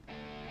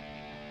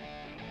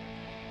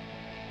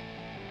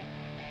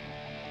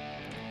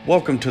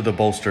Welcome to the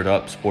Bolstered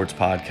Up Sports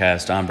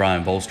Podcast. I'm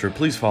Brian Bolster.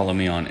 Please follow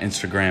me on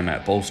Instagram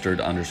at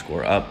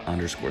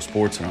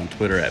bolstered_up_sports and on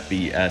Twitter at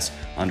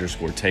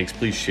BS_takes.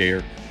 Please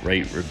share,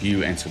 rate,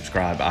 review, and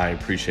subscribe. I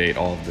appreciate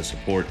all of the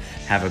support.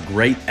 Have a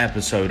great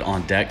episode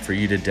on deck for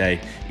you today.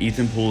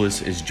 Ethan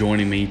Poulos is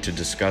joining me to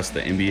discuss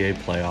the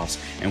NBA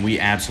playoffs, and we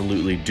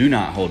absolutely do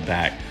not hold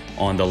back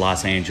on the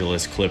Los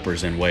Angeles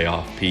Clippers and Way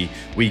Off P.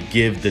 We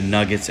give the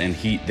Nuggets and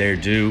Heat their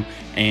due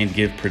and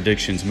give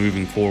predictions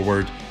moving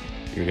forward.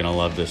 You're going to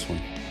love this one.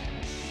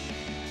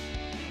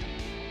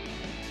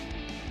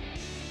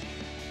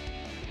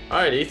 All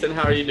right, Ethan,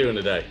 how are you doing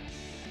today?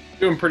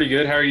 Doing pretty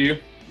good. How are you?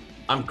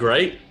 I'm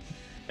great.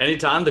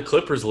 Anytime the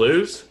Clippers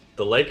lose,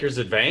 the Lakers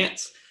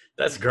advance.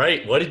 That's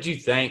great. What did you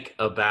think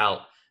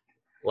about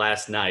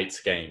last night's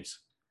games?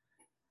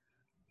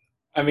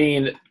 I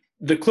mean,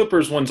 the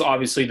Clippers one's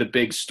obviously the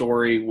big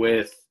story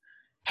with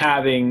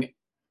having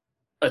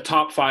a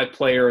top 5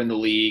 player in the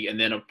league and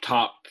then a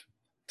top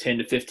 10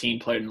 to 15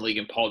 player in the league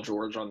and Paul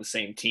George on the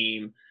same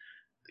team,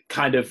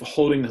 kind of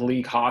holding the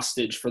league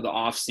hostage for the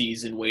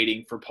offseason,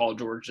 waiting for Paul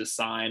George to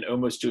sign,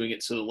 almost doing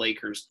it so the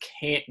Lakers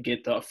can't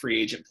get the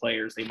free agent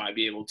players they might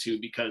be able to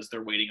because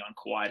they're waiting on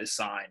Kawhi to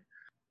sign.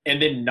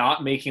 And then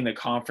not making the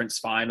conference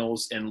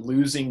finals and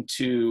losing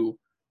to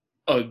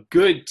a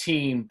good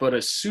team, but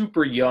a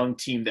super young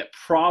team that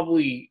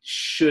probably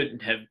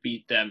shouldn't have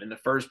beat them in the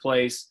first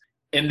place.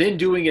 And then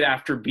doing it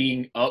after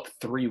being up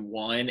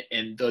 3-1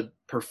 and the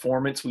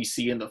performance we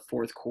see in the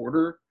fourth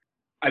quarter.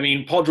 I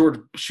mean, Paul George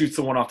shoots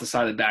the one off the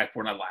side of the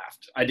backboard and I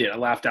laughed. I did. I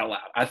laughed out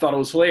loud. I thought it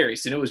was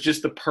hilarious. And it was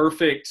just the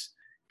perfect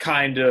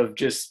kind of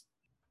just,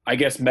 I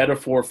guess,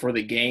 metaphor for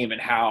the game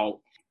and how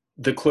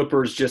the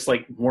Clippers just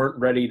like weren't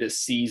ready to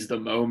seize the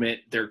moment.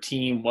 Their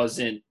team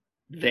wasn't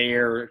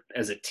there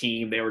as a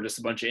team. They were just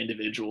a bunch of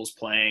individuals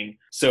playing.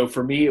 So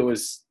for me, it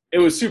was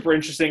super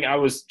interesting. I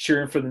was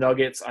cheering for the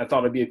Nuggets. I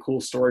thought it'd be a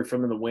cool story for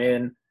them to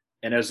win.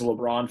 And as a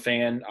LeBron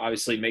fan,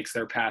 obviously makes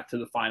their path to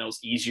the finals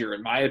easier,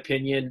 in my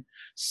opinion.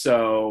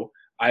 So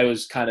I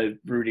was kind of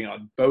rooting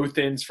on both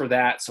ends for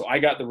that. So I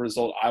got the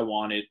result I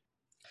wanted.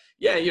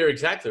 Yeah, you're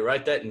exactly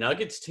right. That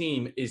Nuggets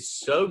team is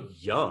so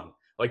young.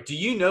 Like, do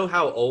you know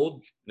how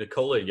old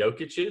Nikola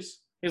Jokic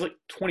is? He's like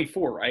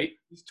 24, right?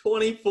 He's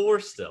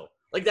 24 still.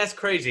 Like, that's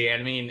crazy.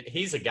 I mean,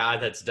 he's a guy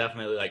that's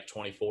definitely like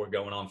 24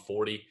 going on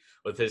 40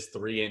 with his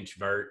 3-inch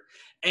vert.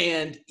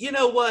 And you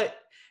know what?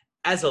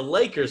 As a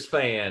Lakers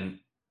fan,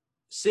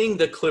 seeing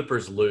the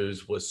Clippers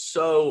lose was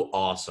so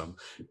awesome.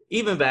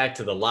 Even back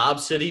to the Lob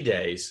City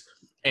days,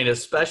 and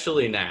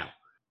especially now.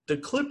 The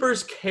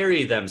Clippers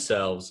carry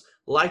themselves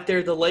like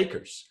they're the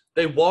Lakers.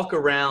 They walk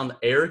around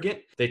arrogant.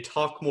 They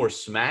talk more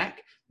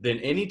smack than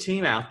any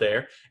team out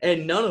there,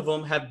 and none of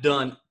them have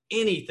done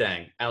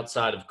anything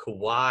outside of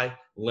Kawhi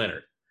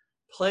Leonard.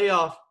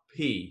 Playoff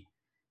P,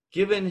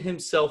 giving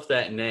himself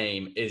that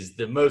name is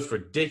the most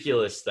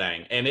ridiculous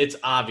thing, and it's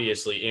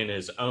obviously in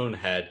his own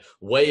head.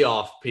 Way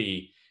Off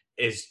P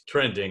is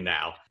trending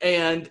now.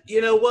 And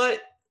you know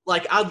what?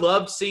 Like, I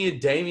loved seeing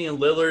Damian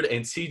Lillard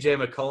and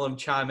CJ McCollum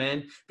chime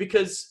in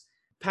because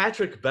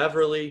Patrick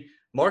Beverley,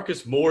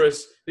 Marcus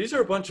Morris, these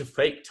are a bunch of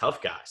fake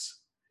tough guys,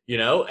 you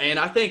know? And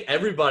I think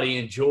everybody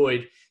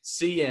enjoyed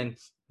seeing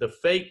the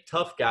fake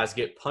tough guys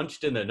get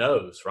punched in the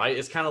nose, right?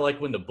 It's kind of like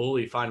when the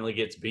bully finally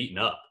gets beaten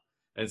up.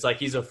 And it's like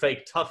he's a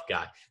fake tough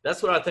guy.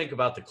 That's what I think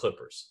about the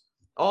Clippers.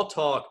 All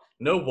talk,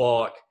 no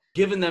walk,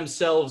 giving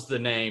themselves the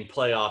name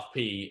Playoff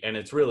P, and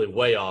it's really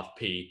Way Off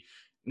P.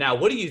 Now,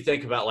 what do you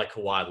think about like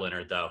Kawhi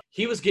Leonard, though?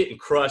 He was getting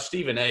crushed.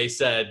 Stephen A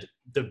said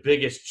the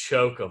biggest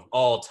choke of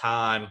all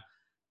time.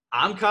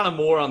 I'm kind of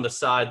more on the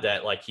side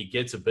that like he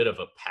gets a bit of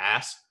a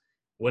pass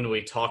when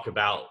we talk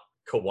about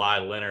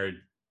Kawhi Leonard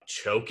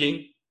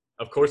choking.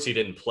 Of course, he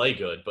didn't play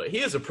good, but he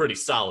has a pretty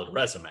solid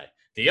resume.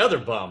 The other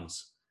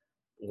bums,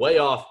 Way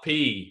Off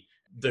P,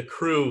 the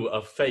crew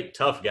of fake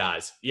tough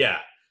guys, yeah,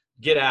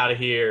 get out of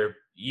here.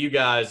 You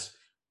guys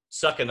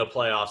suck in the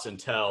playoffs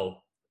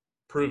until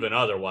proven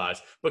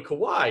otherwise. But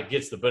Kawhi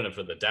gets the benefit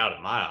of the doubt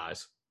in my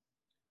eyes.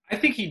 I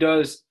think he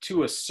does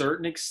to a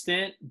certain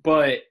extent,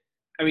 but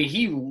I mean,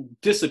 he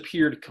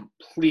disappeared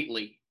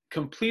completely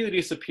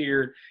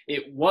disappeared.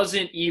 It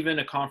wasn't even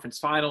a conference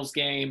finals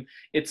game.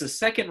 It's a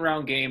second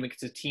round game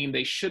against a team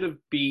they should have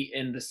beat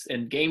in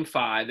game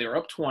 5. They were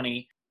up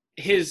 20.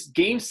 His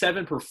game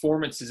 7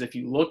 performances, if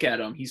you look at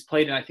him, he's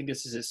played in, I think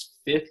this is his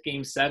 5th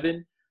game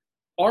 7,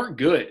 aren't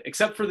good,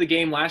 except for the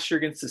game last year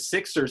against the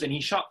Sixers, and he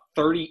shot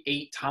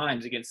 38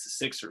 times against the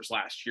Sixers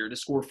last year to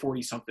score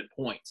 40-something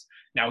points.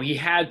 Now, he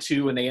had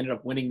to, and they ended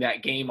up winning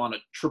that game on a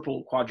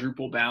triple,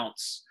 quadruple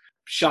bounce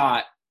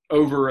shot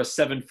over a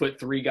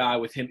 7'3" guy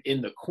with him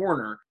in the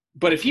corner.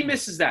 But if he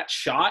misses that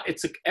shot,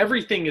 it's like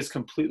everything is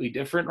completely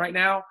different right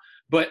now.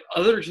 But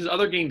his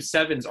other game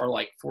 7s are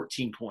like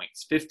 14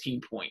 points, 15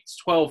 points,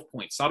 12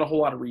 points, not a whole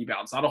lot of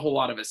rebounds, not a whole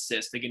lot of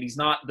assists. Again, he's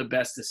not the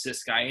best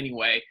assist guy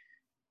anyway.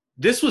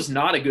 This was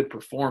not a good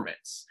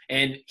performance.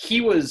 And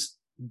he was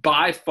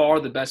by far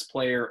the best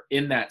player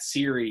in that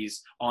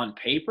series on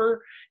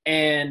paper.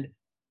 And,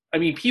 I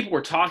mean, people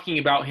were talking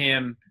about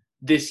him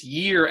this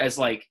year as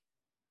like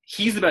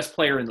he's the best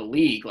player in the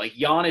league. Like,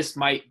 Giannis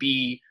might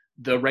be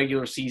the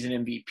regular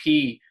season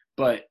MVP,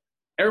 but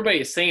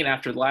everybody is saying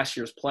after last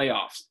year's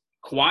playoffs,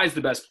 Kawhi's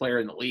the best player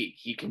in the league.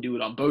 He can do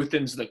it on both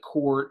ends of the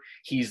court.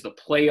 He's the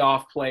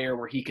playoff player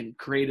where he can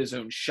create his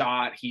own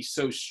shot. He's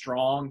so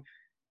strong.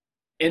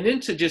 And then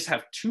to just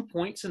have 2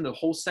 points in the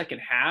whole second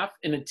half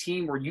in a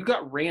team where you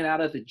got ran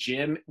out of the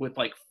gym with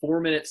like 4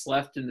 minutes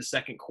left in the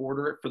second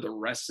quarter for the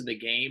rest of the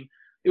game,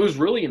 it was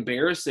really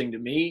embarrassing to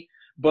me.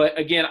 But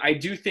again, I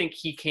do think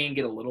he can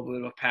get a little bit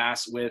of a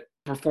pass with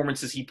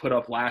performances he put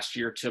up last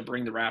year to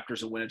bring the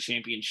Raptors and win a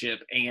championship,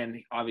 and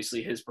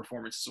obviously his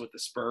performances with the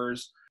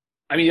Spurs.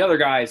 I mean, the other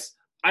guys,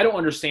 I don't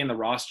understand the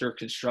roster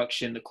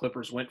construction the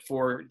Clippers went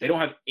for. They don't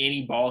have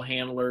any ball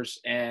handlers,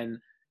 and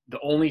the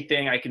only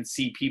thing I can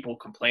see people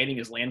complaining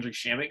is Landry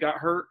Shamet got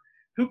hurt.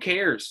 Who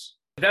cares?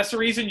 If that's the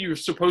reason you're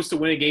supposed to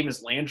win a game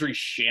is Landry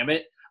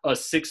Shamet, a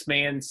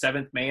sixth-man,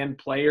 seventh-man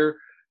player,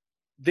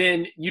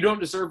 then you don't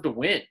deserve to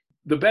win.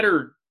 The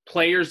better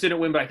players didn't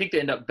win, but I think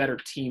better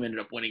team ended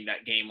up winning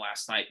that game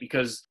last night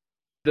because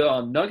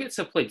the Nuggets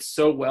have played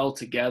so well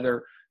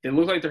together. They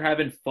look like they're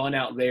having fun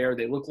out there.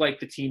 They look like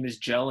the team is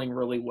gelling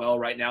really well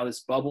right now.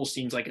 This bubble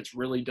seems like it's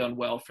really done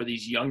well for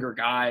these younger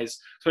guys,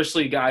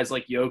 especially guys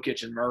like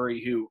Jokic and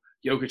Murray, who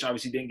Jokic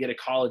obviously didn't get a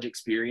college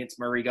experience.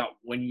 Murray got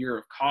 1 year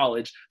of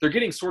college. They're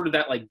getting sort of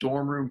that like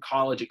dorm room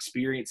college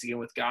experience again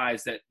with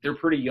guys that they're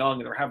pretty young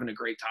and they're having a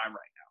great time right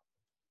now.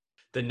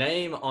 The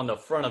name on the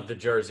front of the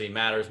jersey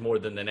matters more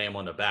than the name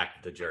on the back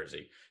of the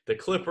jersey. The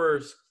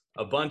Clippers,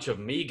 a bunch of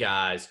me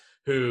guys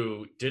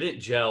who didn't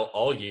gel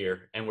all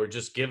year and were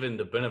just given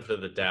the benefit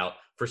of the doubt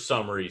for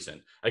some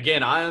reason.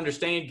 Again, I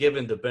understand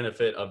giving the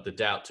benefit of the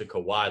doubt to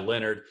Kawhi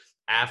Leonard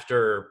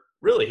after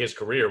really his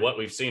career, what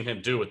we've seen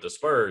him do with the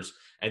Spurs,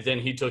 and then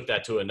he took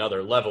that to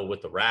another level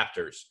with the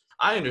Raptors.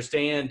 I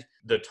understand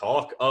the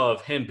talk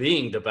of him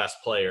being the best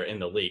player in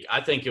the league.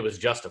 I think it was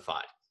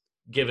justified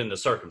given the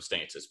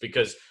circumstances,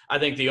 because I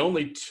think the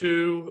only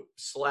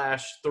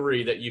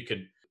 2/3 that you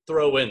could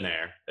throw in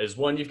there is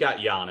one, you've got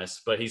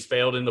Giannis, but he's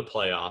failed in the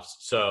playoffs.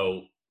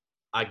 So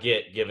I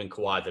get giving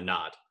Kawhi the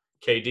nod.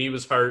 KD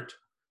was hurt.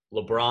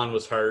 LeBron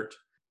was hurt.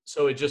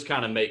 So it just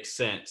kind of makes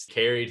sense.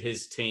 Carried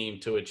his team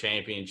to a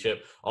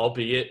championship,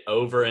 albeit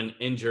over an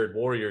injured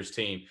Warriors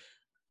team.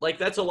 Like,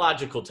 that's a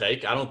logical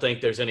take. I don't think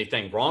there's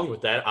anything wrong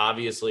with that.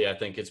 Obviously, I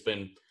think it's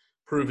been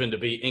proven to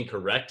be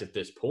incorrect at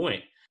this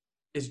point.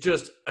 It's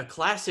just a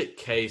classic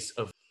case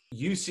of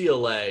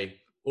UCLA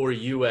or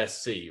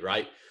USC,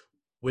 right?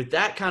 With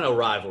that kind of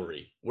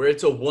rivalry, where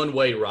it's a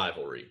one-way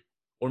rivalry,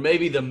 or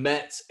maybe the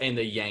Mets and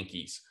the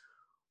Yankees,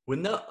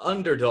 when the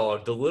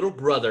underdog, the little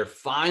brother,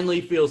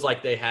 finally feels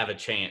like they have a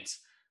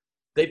chance,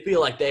 they feel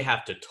like they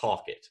have to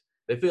talk it.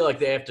 They feel like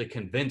they have to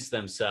convince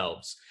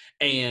themselves.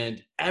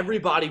 And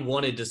everybody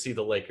wanted to see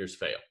the Lakers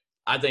fail.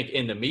 I think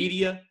in the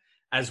media,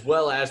 as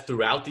well as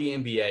throughout the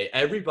NBA,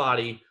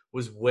 everybody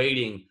was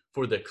waiting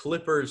for the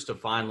Clippers to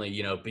finally,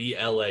 be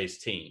LA's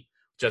team.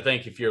 Which I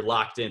think if you're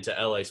locked into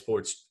LA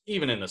sports,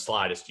 even in the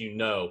slightest,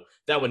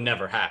 that would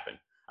never happen.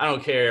 I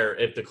don't care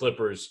if the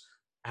Clippers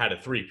had a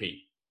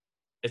three-peat.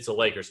 It's a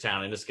Lakers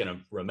town, and it's going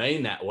to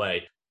remain that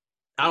way.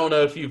 I don't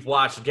know if you've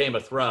watched Game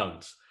of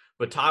Thrones,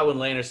 but Tywin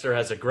Lannister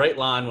has a great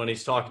line when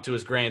he's talking to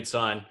his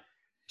grandson,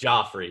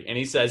 Joffrey. And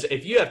he says,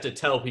 if you have to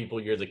tell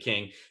people you're the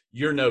king,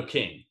 you're no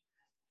king.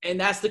 And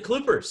that's the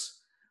Clippers.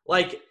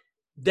 Like,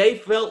 they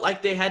felt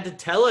like they had to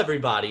tell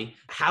everybody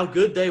how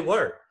good they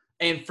were.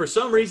 And for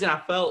some reason, I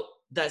felt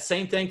that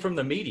same thing from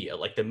the media.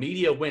 Like, the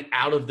media went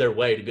out of their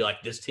way to be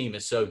like, this team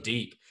is so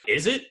deep.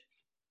 Is it?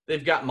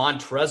 They've got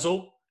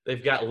Montrezl.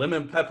 They've got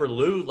Lemon Pepper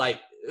Lou. Like,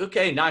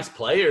 okay, nice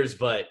players,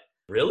 but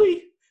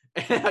really?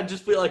 And I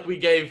just feel like we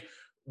gave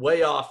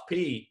way off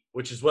P,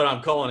 which is what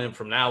I'm calling him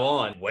from now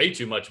on, way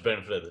too much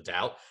benefit of the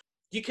doubt.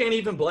 You can't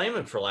even blame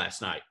him for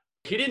last night.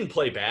 He didn't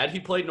play bad. He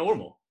played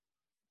normal.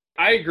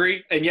 I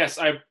agree. And yes,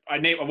 I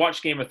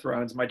watched Game of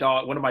Thrones.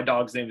 One of my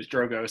dogs' name is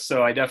Drogo,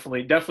 so I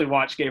definitely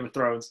watched Game of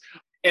Thrones.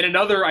 And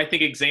another, I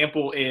think,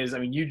 example is,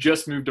 you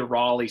just moved to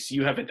Raleigh, so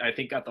you haven't, I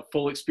think, got the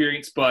full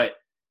experience, but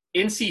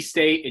NC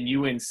State and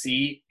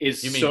UNC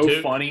is so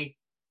Duke? funny.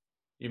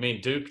 You mean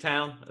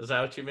Duketown? Is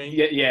that what you mean?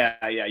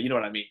 Yeah. You know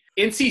what I mean.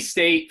 NC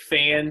State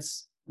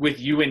fans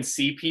with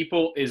UNC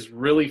people is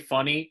really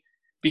funny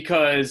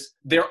because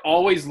they're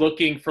always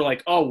looking for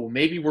like, oh, well,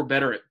 maybe we're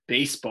better at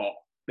baseball.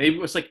 Maybe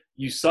it's like,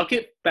 you suck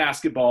at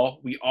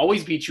basketball. We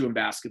always beat you in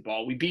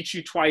basketball. We beat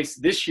you twice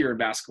this year in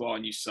basketball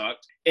and you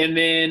sucked. And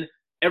then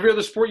every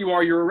other sport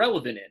you're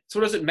irrelevant in. So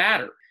it doesn't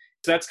matter.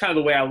 So that's kind of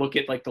the way I look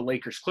at like the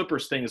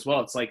Lakers-Clippers thing as well.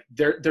 It's like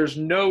there's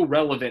no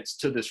relevance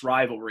to this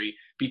rivalry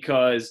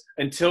because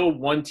until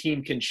one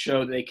team can show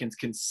that they can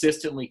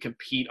consistently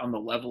compete on the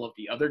level of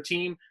the other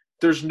team,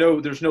 there's no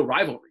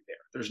rivalry there.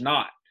 There's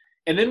not.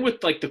 And then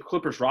with like the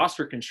Clippers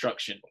roster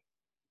construction,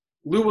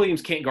 Lou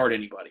Williams can't guard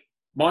anybody.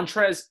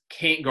 Montrez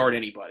can't guard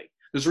anybody.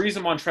 There's a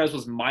reason Montrez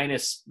was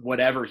minus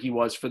whatever he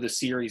was for the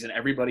series, and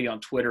everybody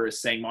on Twitter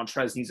is saying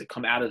Montrez needs to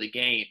come out of the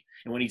game,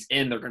 and when he's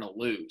in, they're going to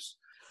lose.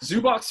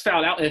 Zubac's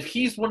fouled out, and if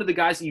he's one of the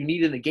guys that you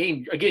need in the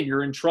game, again,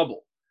 you're in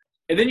trouble.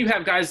 And then you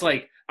have guys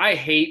like,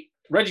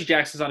 Reggie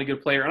Jackson's not a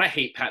good player, and I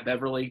hate Pat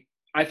Beverly.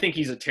 I think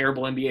he's a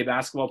terrible NBA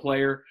basketball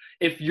player.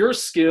 If your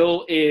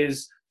skill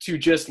is to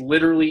just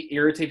literally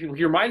irritate people,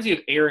 he reminds me of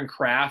Aaron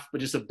Kraft,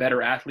 but just a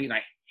better athlete, and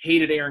I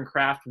hated Aaron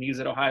Kraft when he was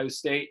at Ohio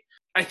State.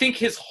 I think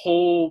his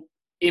whole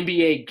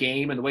NBA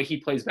game and the way he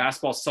plays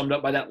basketball summed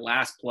up by that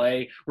last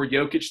play where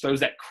Jokic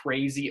throws that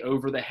crazy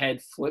over-the-head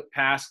flip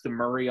pass to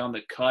Murray on the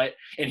cut,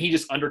 and he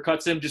just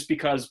undercuts him just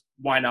because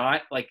why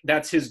not? Like,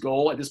 that's his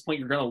goal. At this point,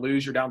 you're going to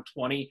lose. You're down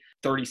 20,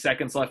 30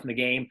 seconds left in the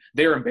game.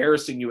 They're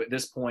embarrassing you at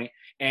this point,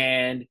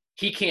 and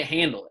he can't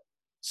handle it.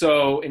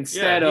 So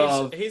instead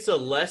he's a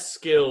less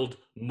skilled,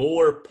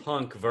 more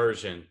punk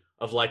version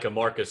of like a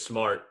Marcus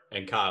Smart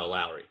and Kyle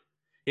Lowry.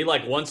 He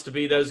like wants to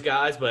be those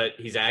guys, but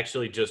he's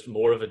actually just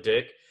more of a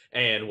dick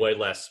and way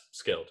less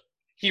skilled.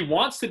 He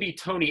wants to be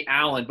Tony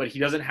Allen, but he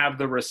doesn't have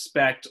the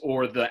respect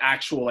or the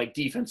actual like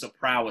defensive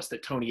prowess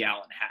that Tony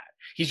Allen had.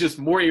 He's just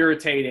more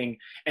irritating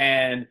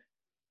and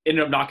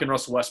ended up knocking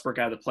Russell Westbrook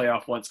out of the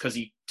playoff once because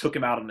he took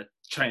him out on the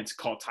trying to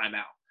call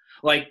timeout.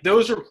 Like,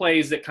 those are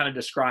plays that kind of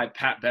describe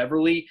Pat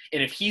Beverly.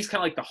 And if he's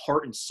kind of like the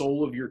heart and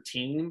soul of your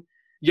team,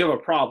 you have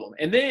a problem.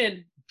 And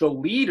then the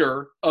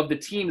leader of the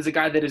team is a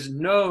guy that is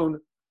known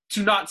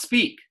to not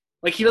speak.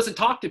 Like, he doesn't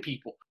talk to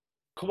people.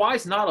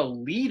 Kawhi's not a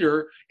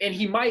leader, and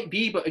he might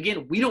be, but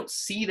again, we don't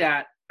see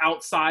that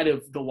outside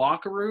of the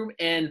locker room,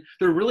 and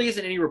there really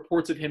isn't any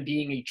reports of him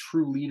being a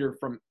true leader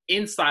from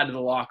inside of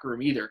the locker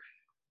room either.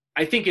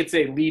 I think it's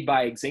a lead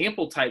by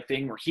example type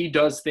thing where he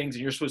does things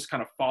and you're supposed to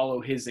kind of follow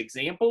his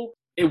example.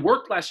 It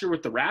worked last year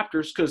with the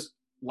Raptors because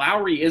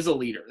Lowry is a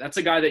leader. That's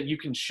a guy that you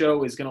can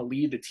show is going to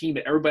lead the team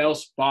that everybody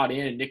else bought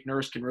in and Nick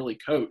Nurse can really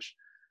coach.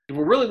 If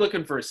we're really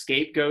looking for a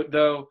scapegoat,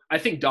 though, I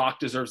think Doc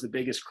deserves the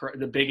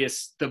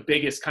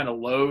biggest kind of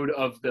load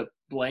of the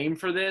blame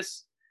for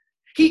this.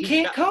 He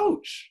can't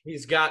coach.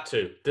 He's got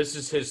to. This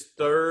is his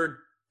third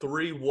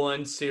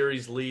 3-1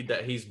 series lead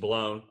that he's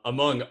blown,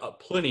 among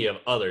plenty of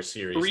other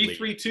series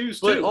 3-3-2s too.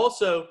 But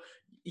also,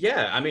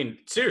 yeah, I mean,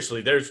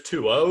 seriously, there's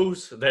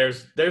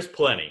 2-0s. There's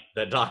plenty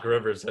that Doc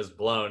Rivers has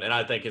blown, and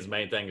I think his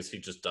main thing is he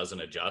just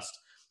doesn't adjust.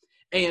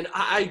 And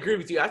I agree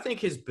with you. I think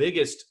his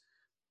biggest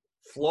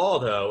flaw,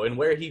 though, and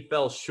where he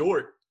fell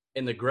short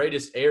in the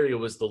greatest area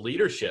was the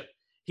leadership.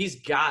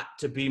 He's got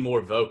to be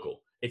more vocal.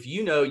 If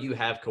you know you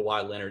have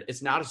Kawhi Leonard,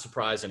 it's not a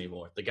surprise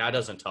anymore. The guy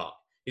doesn't talk.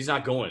 He's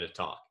not going to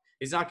talk.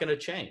 He's not going to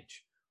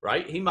change,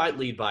 right? He might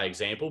lead by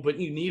example, but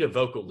you need a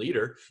vocal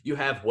leader. You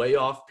have way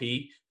off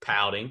P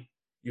pouting.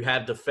 You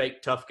have the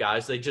fake tough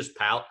guys. They just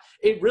pout.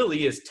 It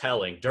really is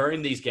telling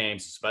during these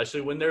games,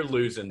 especially when they're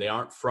losing, they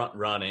aren't front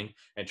running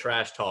and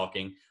trash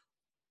talking.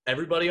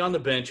 Everybody on the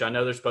bench, I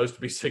know they're supposed to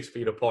be 6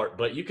 feet apart,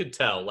 but you could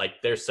tell,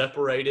 like, they're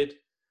separated.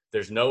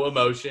 There's no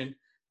emotion.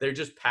 They're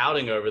just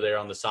pouting over there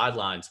on the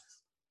sidelines.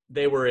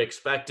 They were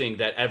expecting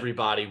that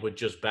everybody would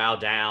just bow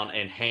down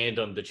and hand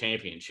them the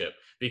championship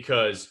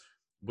because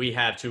we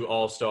have 2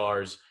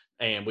 all-stars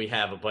and we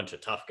have a bunch of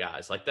tough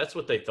guys. Like, that's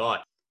what they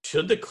thought.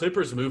 Should the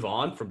Clippers move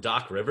on from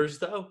Doc Rivers,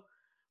 though?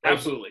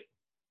 Absolutely.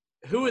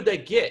 Who would they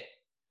get?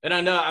 And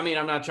I know, I mean,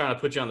 I'm not trying to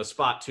put you on the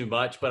spot too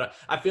much, but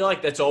I feel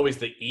like that's always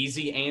the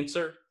easy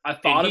answer. I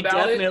thought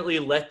about it. He definitely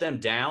let them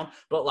down,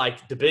 but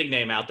like the big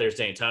name out there is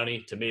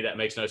D'Antoni. To me, that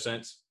makes no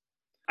sense.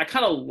 I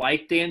kind of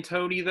like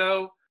D'Antoni,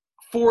 though,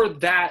 for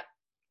that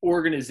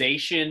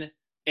organization.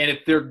 And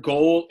if their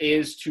goal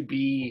is to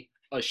be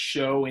a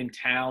show in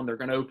town, they're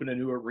going to open a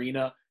new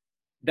arena,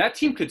 that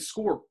team could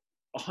score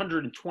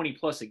 120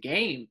 plus a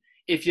game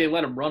if they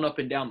let them run up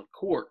and down the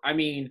court. I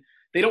mean,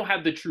 they don't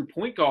have the true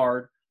point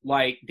guard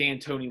like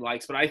D'Antoni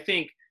likes, but I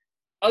think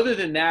other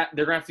than that,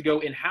 they're going to have to go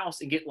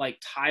in-house and get like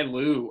Ty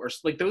Lue or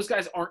like those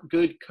guys aren't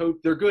good coach.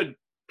 They're good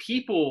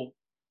people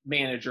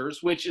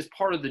managers, which is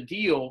part of the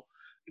deal.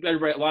 A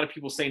lot of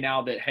people say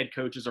now that head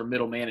coaches are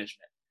middle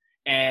management,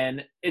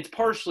 and it's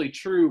partially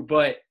true.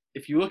 But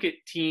if you look at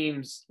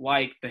teams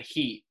like the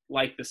Heat,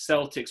 like the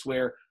Celtics,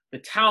 where the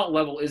talent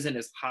level isn't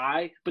as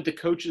high, but the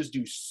coaches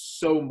do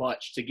so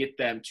much to get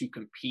them to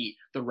compete.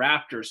 The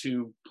Raptors,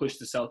 who pushed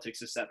the Celtics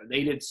to 7,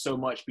 they did so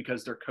much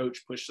because their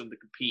coach pushed them to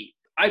compete.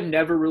 I've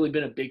never really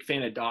been a big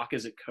fan of Doc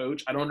as a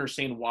coach. I don't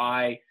understand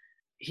why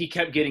he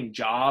kept getting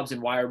jobs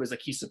and why everybody's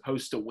like he's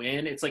supposed to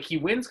win. It's like he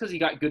wins because he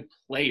got good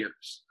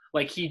players.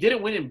 Like, he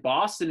didn't win in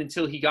Boston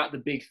until he got the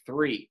big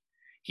 3.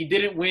 He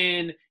didn't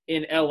win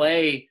in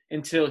LA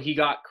until he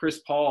got Chris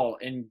Paul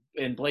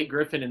and Blake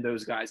Griffin and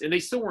those guys. And they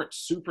still weren't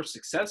super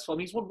successful. I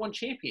mean, he's won 1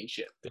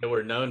 championship. They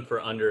were known for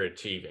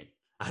underachieving.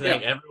 I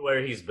think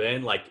everywhere he's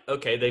been, like,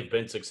 okay, they've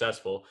been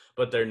successful,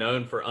 but they're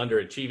known for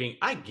underachieving.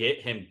 I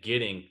get him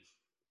getting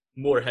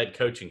more head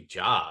coaching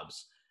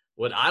jobs.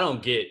 What I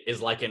don't get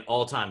is like an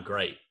all-time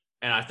great.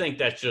 And I think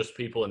that's just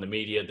people in the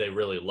media, they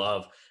really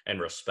love and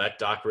respect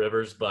Doc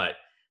Rivers. But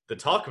the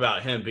talk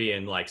about him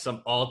being like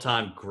some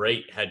all-time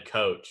great head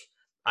coach,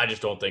 I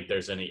just don't think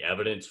there's any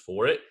evidence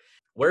for it.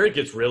 Where it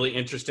gets really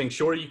interesting,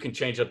 sure, you can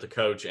change up the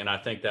coach, and I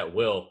think that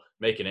will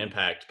make an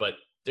impact, but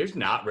there's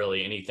not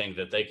really anything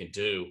that they can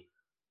do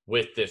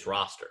with this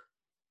roster.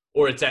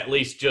 Or it's at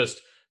least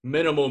just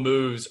minimal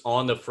moves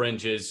on the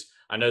fringes.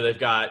 I know they've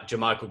got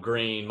JaMychal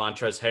Green,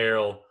 Montrezl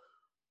Harrell,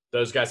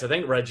 those guys. I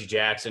think Reggie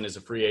Jackson is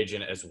a free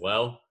agent as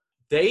well.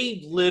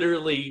 They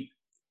literally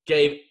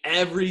gave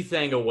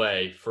everything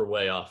away for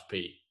way off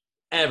P.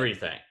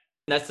 Everything.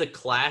 That's the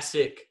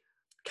classic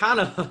kind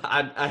of,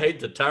 I hate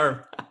the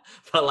term,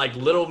 but like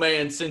little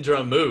man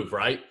syndrome move,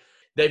 right?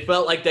 They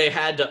felt like they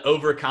had to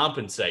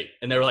overcompensate.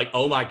 And they were like,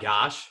 oh my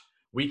gosh,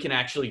 we can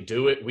actually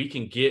do it. We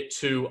can get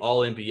to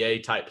all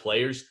NBA type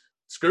players.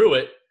 Screw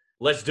it.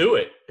 Let's do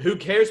it. Who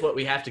cares what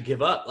we have to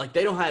give up? Like,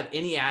 they don't have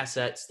any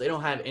assets. They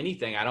don't have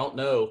anything. I don't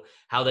know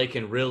how they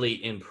can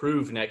really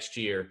improve next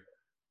year.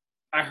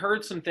 I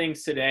heard some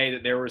things today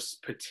that there was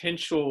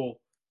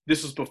potential.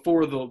 This was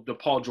before the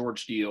Paul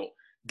George deal,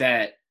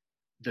 that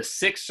the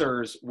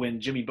Sixers, when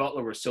Jimmy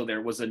Butler was still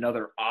there, was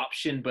another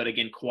option. But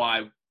again,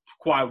 Kawhi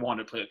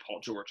wanted to play with Paul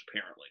George,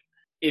 apparently.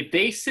 If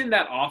they send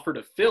that offer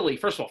to Philly,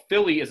 first of all,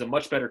 Philly is a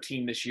much better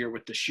team this year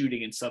with the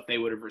shooting and stuff they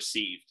would have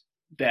received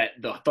that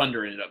the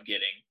Thunder ended up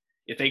getting.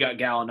 If they got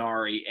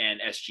Gallinari and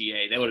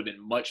SGA, they would have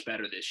been much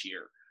better this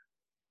year.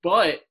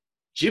 But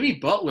Jimmy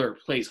Butler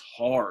plays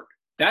hard.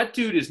 That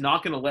dude is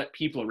not going to let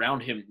people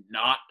around him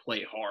not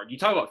play hard. You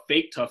talk about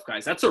fake tough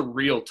guys. That's a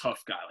real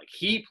tough guy. Like,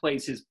 he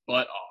plays his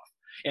butt off.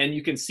 And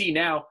you can see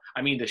now,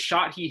 I mean, the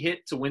shot he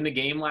hit to win the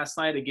game last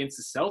night against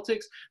the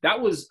Celtics, that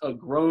was a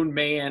grown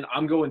man,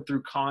 I'm going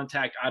through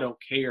contact, I don't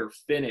care,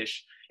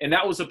 finish. And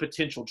that was a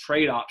potential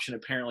trade option,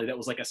 apparently. That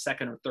was like a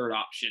second or third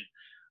option.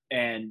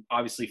 And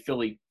obviously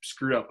Philly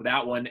screwed up with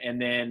that one. And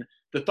then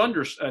the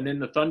Thunder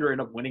ended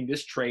up winning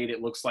this trade,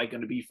 it looks like, going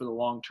to be for the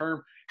long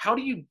term. How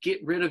do you get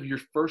rid of your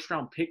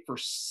first-round pick for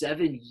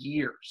 7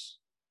 years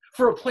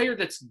for a player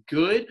that's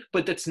good,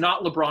 but that's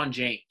not LeBron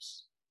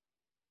James?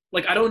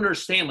 Like, I don't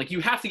understand. Like,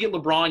 you have to get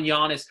LeBron,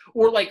 Giannis,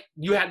 or like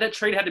that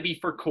trade had to be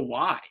for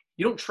Kawhi.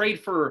 You don't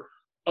trade for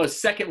a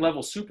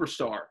second-level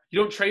superstar. You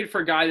don't trade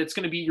for a guy that's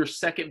going to be your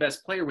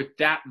second-best player with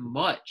that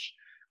much.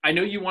 I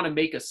know you want to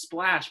make a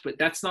splash, but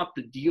that's not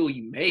the deal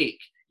you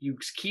make. You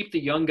keep the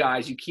young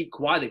guys. You keep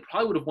Kawhi. They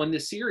probably would have won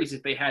this series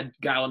if they had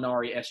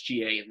Gallinari,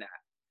 SGA, in that.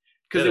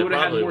 Because they would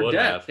have had more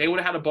depth. They would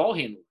have had a ball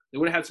handler. They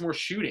would have had some more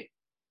shooting.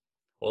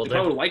 Well, they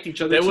probably would have liked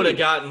each other. They would have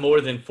gotten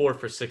more than 4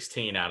 for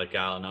 16 out of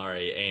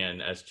Gallinari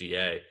and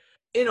SGA.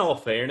 In all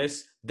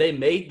fairness, they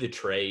made the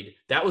trade.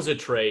 That was a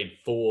trade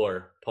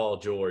for Paul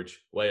George,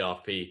 way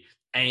off P,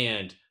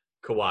 and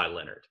Kawhi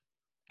Leonard.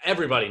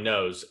 Everybody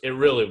knows it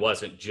really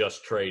wasn't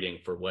just trading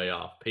for way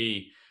off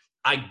P.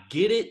 I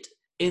get it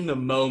in the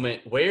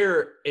moment.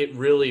 Where it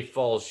really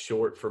falls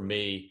short for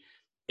me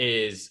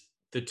is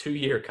the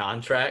 2-year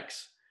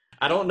contracts.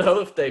 I don't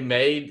know if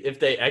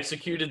they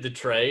executed the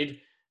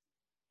trade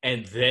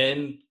and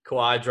then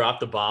Kawhi dropped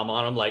the bomb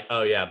on him, like,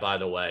 oh, yeah, by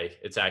the way,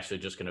 it's actually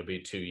just going to be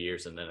 2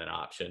 years and then an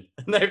option.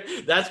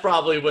 That's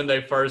probably when they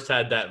first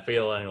had that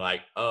feeling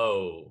like,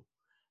 oh,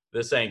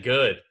 this ain't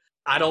good.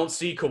 I don't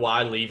see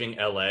Kawhi leaving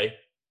L.A.,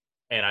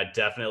 and I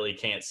definitely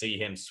can't see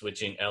him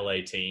switching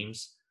L.A.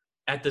 teams.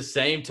 At the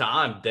same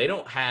time, they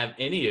don't have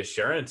any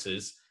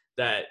assurances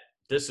that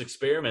this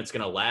experiment's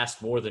going to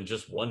last more than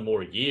just one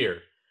more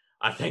year.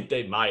 I think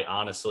they might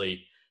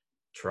honestly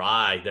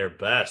try their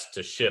best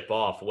to ship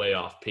off way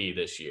off P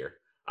this year.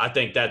 I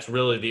think that's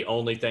really the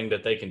only thing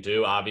that they can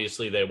do.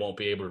 Obviously, they won't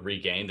be able to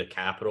regain the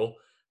capital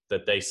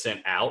that they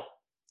sent out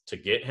to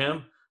get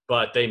him,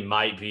 but they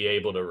might be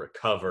able to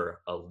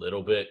recover a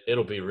little bit.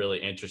 It'll be really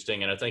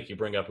interesting. And I think you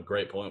bring up a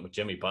great point with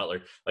Jimmy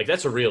Butler. Like,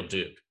 that's a real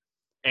dude.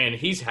 And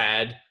he's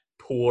had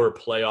poor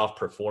playoff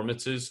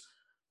performances,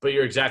 but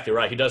you're exactly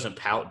right. He doesn't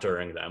pout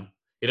during them.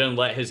 He doesn't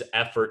let his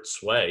effort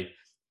sway.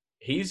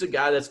 He's a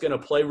guy that's going to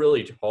play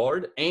really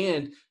hard,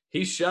 and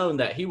he's shown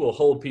that he will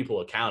hold people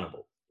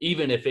accountable,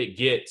 even if it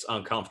gets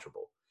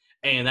uncomfortable.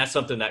 And that's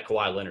something that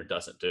Kawhi Leonard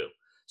doesn't do.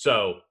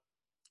 So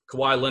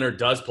Kawhi Leonard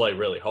does play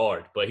really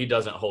hard, but he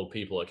doesn't hold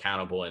people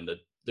accountable, and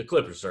the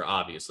Clippers are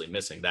obviously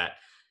missing that.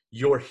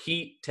 Your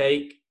Heat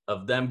take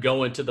of them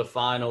going to the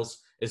finals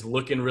is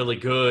looking really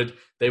good.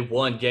 They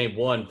won game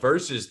 1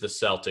 versus the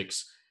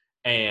Celtics.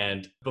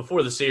 And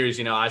before the series,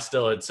 I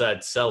still had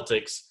said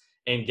Celtics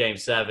in game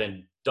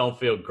 7. Don't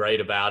feel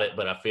great about it,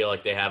 but I feel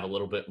like they have a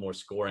little bit more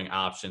scoring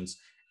options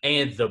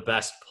and the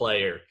best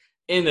player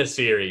in the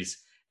series.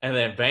 And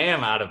then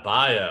Bam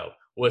Adebayo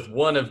with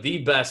one of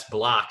the best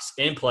blocks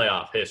in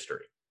playoff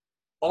history.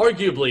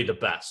 Arguably the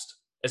best,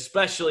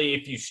 especially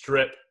if you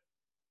strip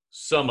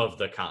some of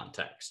the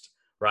context,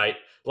 right?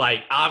 Like,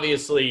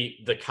 obviously,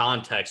 the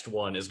context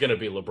one is going to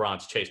be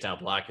LeBron's chase down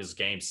block as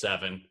game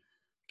 7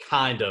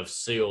 kind of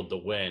sealed the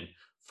win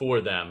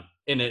for them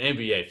in an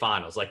NBA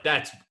Finals. Like,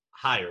 that's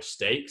higher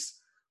stakes.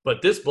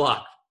 But this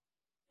block,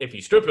 if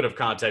you strip it of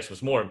context,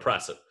 was more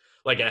impressive.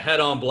 Like a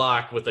head-on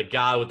block with a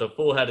guy with a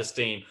full head of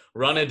steam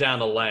running down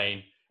the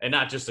lane, and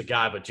not just a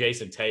guy, but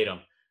Jason Tatum.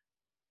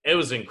 It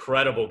was an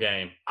incredible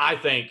game. I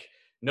think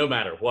no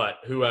matter what,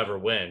 whoever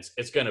wins,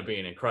 it's going to be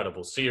an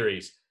incredible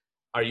series.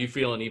 Are you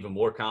feeling even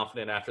more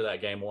confident after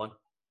that game 1?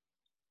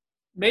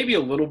 Maybe a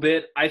little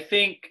bit. I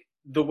think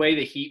the way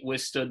the Heat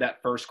withstood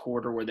that first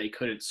quarter where they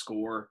couldn't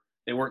score,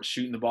 They weren't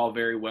shooting the ball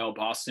very well.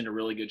 Boston, a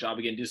really good job.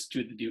 Again, just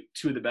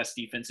two of the best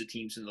defensive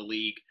teams in the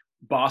league.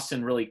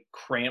 Boston really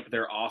cramped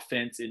their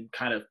offense and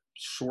kind of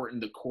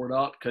shortened the court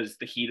up because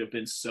the Heat have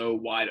been so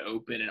wide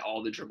open and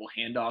all the dribble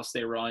handoffs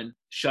they run,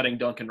 shutting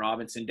Duncan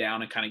Robinson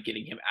down and kind of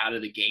getting him out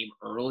of the game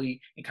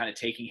early and kind of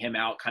taking him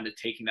out, kind of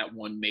taking that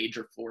one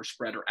major floor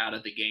spreader out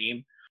of the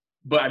game.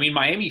 But, I mean,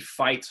 Miami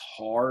fights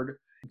hard.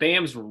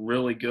 Bam's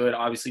really good.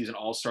 Obviously, he's an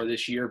all-star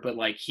this year, but,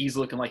 like, he's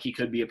looking like he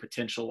could be a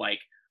potential, like,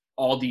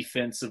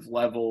 all-defensive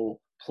level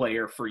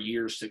player for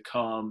years to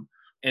come.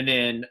 And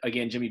then,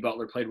 again, Jimmy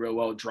Butler played real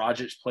well.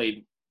 Dragic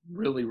played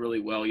really, really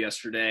well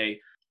yesterday.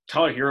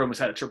 Tyler Hero almost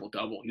had a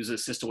triple-double. He was an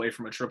assist away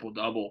from a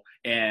triple-double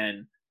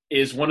and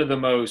is one of the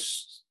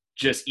most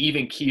just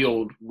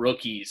even-keeled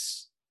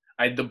rookies.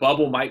 The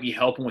bubble might be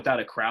helping without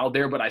a crowd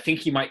there, but I think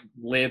he might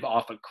live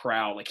off a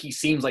crowd. Like, he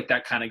seems like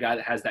that kind of guy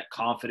that has that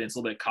confidence, a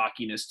little bit of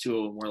cockiness to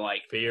him where,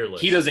 like, fearless.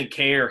 He doesn't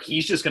care.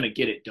 He's just going to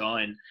get it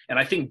done. And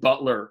I think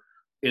Butler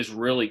is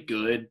really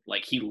good.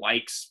 Like, he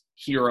likes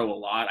Hero a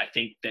lot. I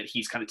think that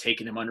he's kind of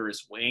taken him under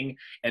his wing,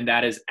 and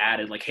that is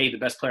added. Like, hey, the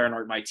best player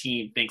on my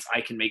team thinks I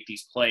can make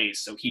these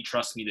plays, so he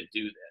trusts me to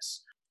do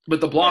this.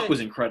 But the block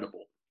was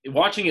incredible.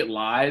 Watching it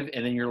live,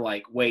 and then you're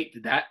like, wait,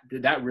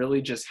 did that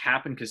really just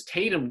happen? Because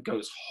Tatum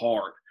goes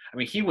hard. I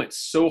mean, he went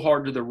so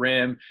hard to the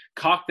rim,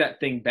 cocked that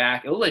thing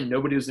back. It looked like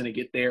nobody was going to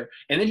get there.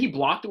 And then he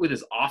blocked it with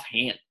his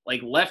offhand,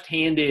 like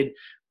left-handed,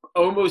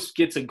 almost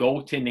gets a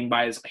goaltending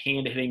by his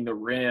hand hitting the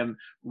rim,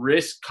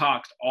 wrist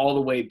cocked all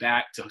the way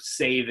back to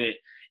save it.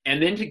 And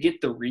then to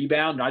get the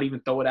rebound, not even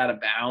throw it out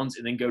of bounds,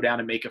 and then go down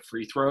and make a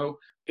free throw.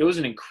 It was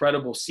an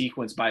incredible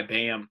sequence by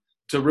Bam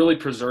to really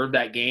preserve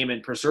that game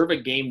and preserve a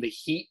game the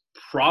Heat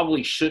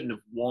probably shouldn't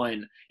have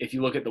won if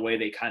you look at the way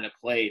they kind of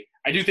played.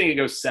 I do think it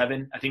goes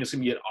 7. I think it's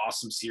going to be an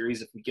awesome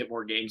series if we get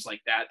more games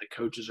like that. The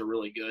coaches are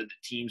really good. The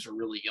teams are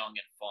really young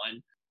and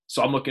fun.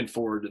 So I'm looking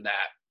forward to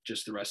that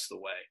just the rest of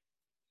the way.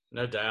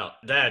 No doubt.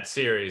 That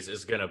series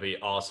is going to be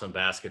awesome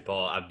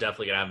basketball. I'm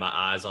definitely going to have my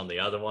eyes on the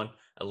other one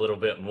a little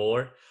bit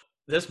more.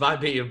 This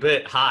might be a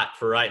bit hot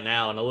for right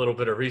now and a little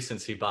bit of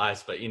recency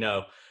bias, but, you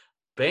know,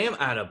 Bam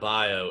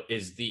Adebayo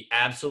is the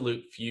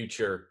absolute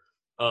future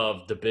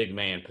of the big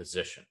man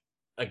position.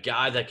 A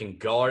guy that can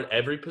guard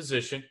every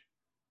position,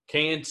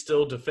 can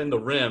still defend the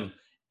rim,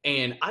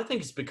 and I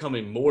think it's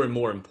becoming more and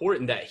more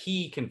important that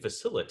he can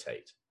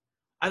facilitate.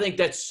 I think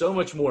that's so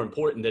much more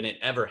important than it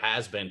ever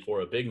has been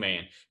for a big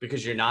man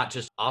because you're not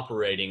just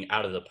operating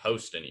out of the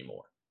post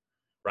anymore,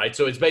 right?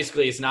 So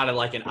it's not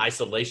like an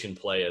isolation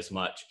play as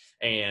much.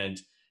 And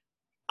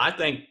I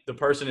think the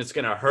person that's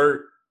going to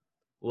hurt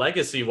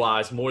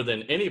legacy-wise more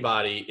than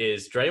anybody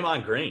is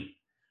Draymond Green.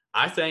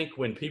 I think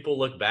when people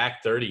look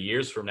back 30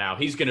 years from now,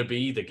 he's going to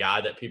be the guy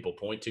that people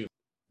point to.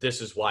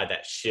 This is why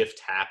that shift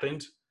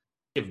happened.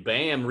 If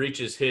Bam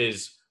reaches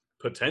his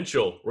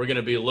potential, we're going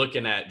to be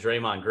looking at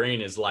Draymond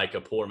Green as like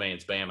a poor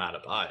man's Bam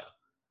Adebayo.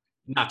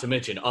 Not to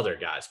mention other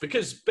guys.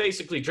 Because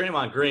basically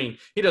Draymond Green,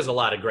 he does a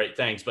lot of great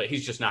things, but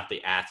he's just not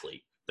the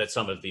athlete that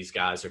some of these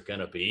guys are going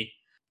to be.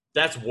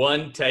 That's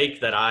one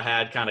take that I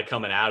had kind of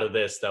coming out of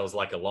this that was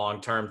like a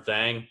long-term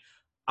thing.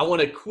 I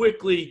want to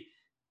quickly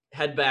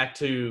head back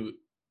to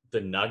the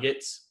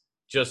Nuggets.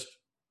 Just,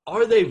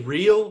 are they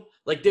real?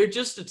 Like, they're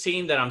just a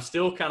team that I'm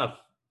still kind of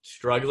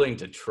struggling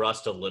to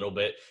trust a little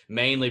bit,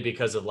 mainly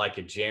because of like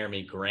a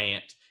Jeremy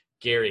Grant.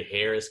 Gary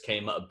Harris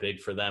came up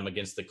big for them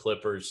against the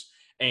Clippers,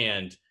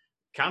 and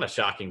kind of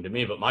shocking to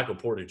me, but Michael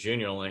Porter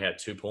Jr. only had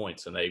 2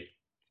 points, and they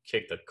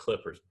kicked the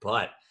Clippers'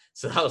 butt.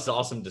 So that was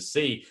awesome to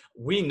see.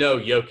 We know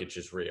Jokic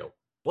is real.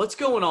 What's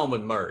going on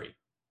with Murray?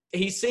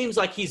 He seems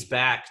like he's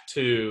back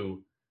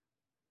to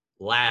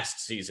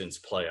last season's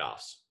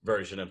playoffs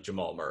version of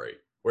Jamal Murray,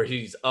 where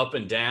he's up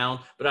and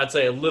down, but I'd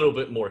say a little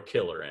bit more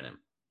killer in him.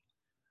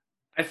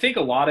 I think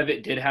a lot of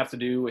it did have to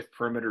do with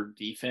perimeter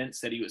defense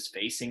that he was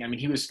facing. I mean,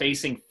 he was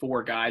facing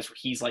 4 guys where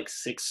he's like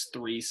 6'3",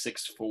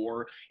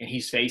 6'4", and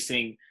he's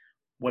facing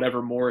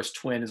whatever Morris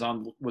twin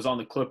was on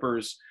the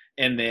Clippers,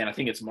 and then I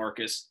think it's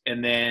Marcus,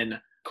 and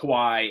then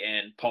Kawhi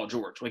and Paul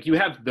George. Like, you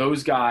have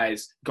those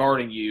guys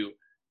guarding you.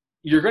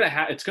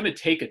 It's going to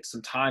take it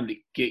some time to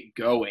get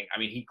going. I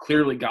mean, he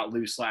clearly got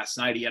loose last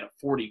night. He had a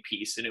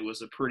 40-piece, and it was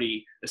the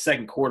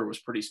second quarter was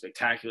pretty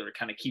spectacular to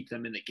kind of keep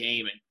them in the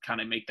game and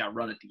kind of make that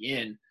run at the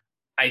end.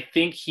 I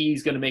think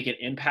he's going to make an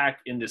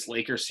impact in this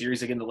Lakers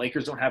series. Again, the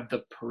Lakers don't have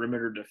the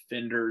perimeter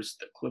defenders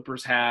the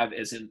Clippers have,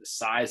 as in the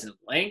size and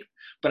length,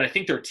 but I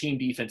think their team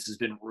defense has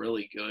been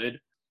really good.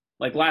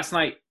 Like last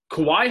night,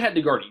 Kawhi had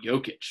to guard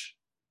Jokic.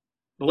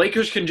 The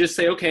Lakers can just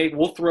say, okay,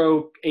 we'll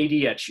throw AD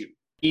at you.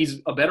 He's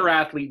a better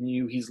athlete than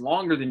you. He's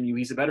longer than you.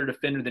 He's a better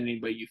defender than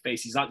anybody you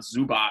face. He's not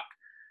Zubac.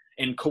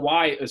 And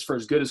Kawhi,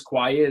 as good as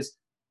Kawhi is,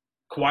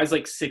 Kawhi's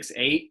like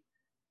 6'8".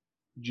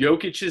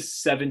 Jokic is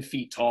 7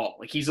 feet tall.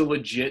 Like, he's a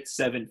legit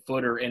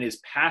 7-footer and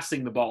is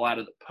passing the ball out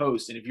of the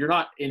post. And if you're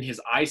not in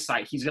his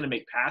eyesight, he's going to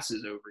make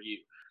passes over you.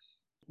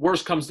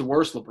 Worst comes to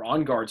worst,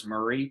 LeBron guards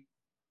Murray.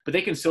 but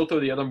they can still throw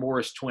the other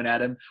Morris twin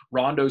at him.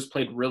 Rondo's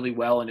played really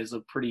well and is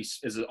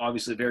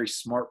obviously a very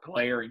smart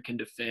player and can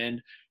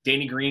defend.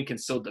 Danny Green can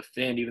still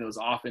defend, even though his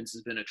offense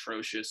has been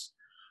atrocious.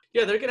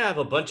 Yeah, they're going to have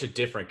a bunch of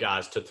different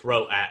guys to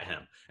throw at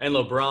him. And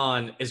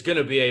LeBron is going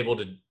to be able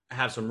to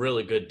have some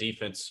really good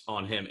defense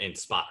on him in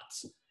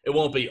spots. It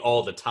won't be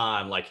all the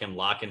time like him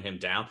locking him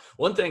down.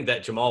 One thing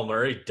that Jamal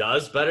Murray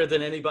does better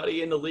than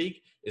anybody in the league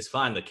is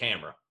find the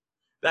camera.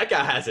 That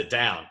guy has it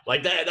down.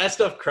 Like that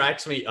stuff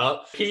cracks me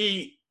up.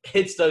 He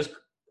hits those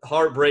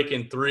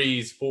heartbreaking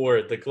threes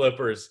for the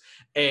Clippers,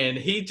 and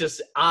he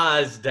just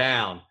eyes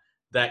down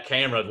that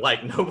camera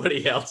like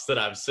nobody else that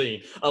I've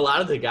seen. A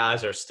lot of the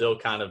guys are still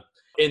kind of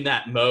in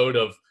that mode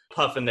of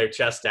puffing their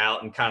chest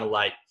out and kind of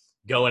like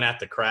going at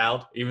the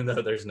crowd, even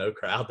though there's no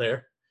crowd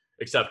there,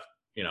 except,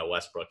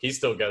 Westbrook. He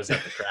still goes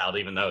at the crowd,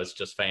 even though it's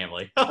just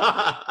family.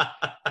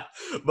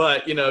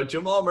 But,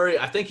 Jamal Murray,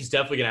 I think he's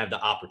definitely going to have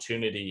the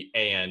opportunity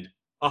and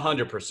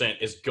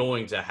 100% is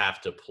going to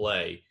have to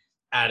play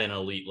at an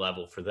elite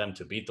level for them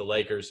to beat the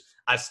Lakers.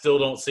 I still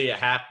don't see it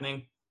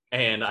happening,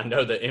 and I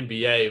know the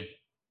NBA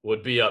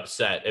would be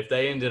upset if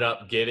they ended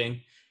up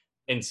getting,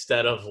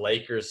 instead of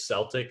Lakers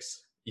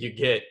Celtics, you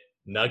get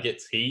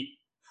Nuggets Heat.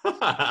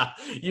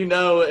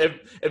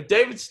 If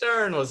David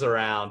Stern was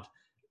around,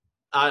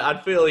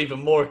 I'd feel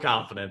even more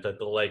confident that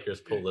the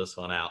Lakers pull this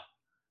one out.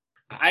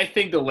 I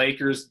think the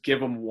Lakers give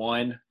them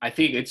one. I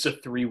think it's a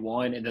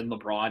 3-1, and then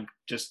LeBron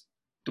just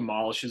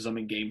demolishes them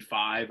in Game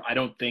 5. I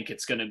don't think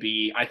it's going to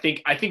be – I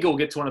think it'll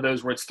get to one of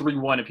those where it's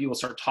 3-1 and people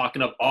start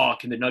talking up, oh,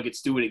 can the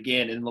Nuggets do it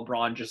again? And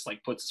LeBron just,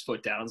 puts his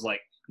foot down and is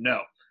like, no.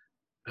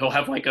 He'll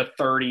have, a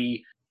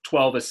 30 –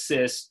 12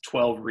 assists,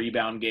 12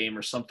 rebound game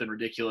or something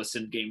ridiculous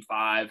in Game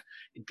 5.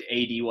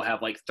 AD will have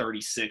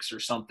 36 or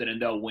something,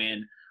 and they'll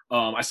win.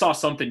 I saw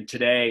something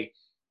today.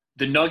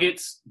 The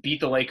Nuggets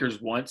beat the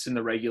Lakers once in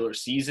the regular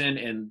season,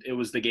 and it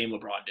was the game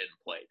LeBron didn't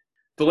play.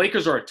 The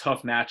Lakers are a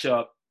tough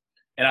matchup,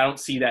 and I don't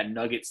see that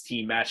Nuggets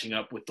team matching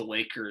up with the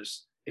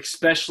Lakers,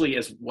 especially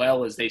as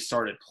well as they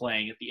started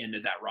playing at the end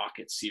of that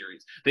Rockets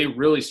series. They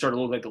really started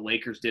to look like the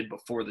Lakers did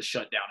before the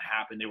shutdown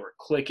happened. They were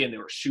clicking. They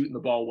were shooting the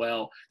ball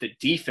well. The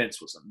defense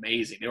was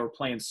amazing. They were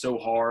playing so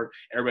hard.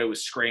 Everybody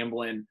was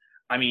scrambling.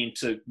 I mean,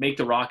 to make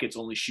the Rockets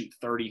only shoot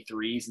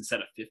 33s instead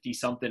of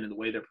 50-something and the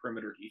way their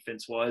perimeter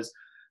defense was.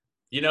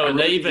 And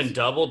they even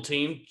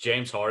double-teamed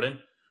James Harden,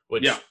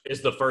 which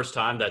is the first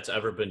time that's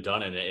ever been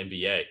done in the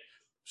NBA.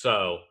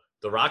 So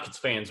the Rockets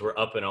fans were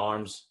up in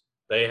arms.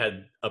 They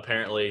had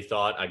apparently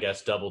thought, I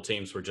guess, double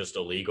teams were just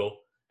illegal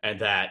and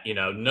that,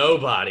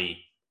 nobody,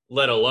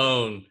 let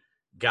alone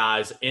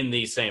guys in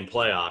these same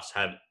playoffs,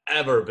 have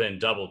ever been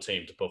double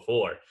teamed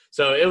before.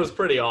 So it was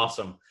pretty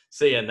awesome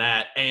seeing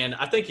that. And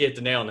I think you hit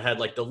the nail on the head.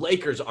 The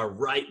Lakers are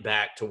right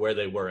back to where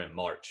they were in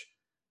March.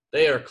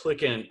 They are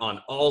clicking on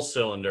all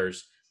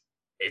cylinders.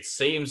 It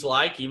seems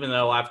like, even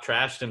though I've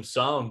trashed him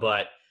some,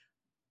 but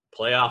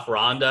playoff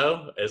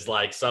Rondo is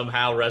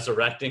somehow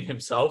resurrecting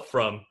himself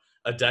from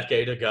a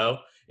decade ago.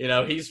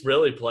 He's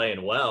really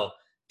playing well.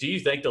 Do you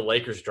think the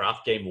Lakers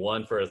drop Game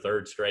 1 for a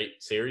third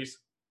straight series?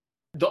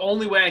 The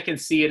only way I can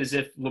see it is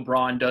if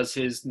LeBron does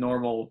his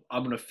normal,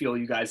 I'm going to feel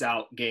you guys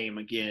out game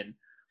again.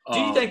 Do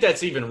you think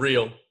that's even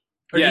real?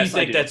 Or do you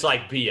think that's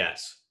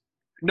BS?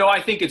 No, I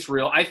think it's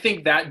real. I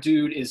think that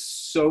dude is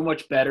so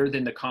much better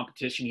than the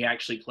competition he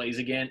actually plays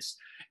against,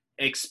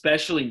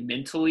 especially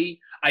mentally.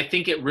 I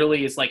think it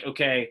really is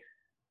okay,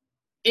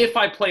 if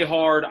I play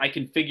hard, I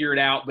can figure it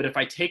out. But if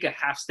I take a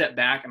half step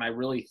back and I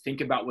really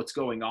think about what's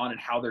going on and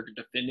how they're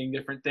defending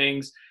different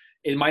things,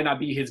 it might not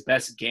be his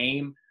best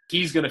game.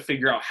 He's going to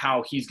figure out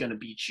how he's going to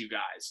beat you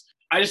guys.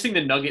 I just think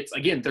the Nuggets,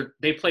 again,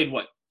 they played,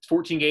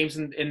 14 games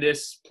in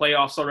this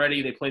playoffs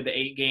already. They played the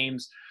 8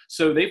 games.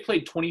 So they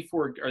played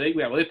 24 –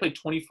 they played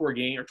 24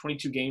 games or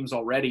 22 games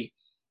already.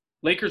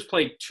 Lakers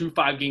played 2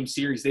 5-game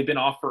series. They've been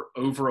off for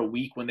over a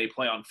week when they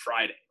play on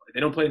Friday. They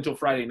don't play until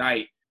Friday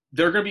night.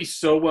 They're going to be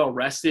so well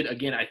rested.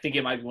 Again, I think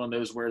it might be one of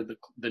those where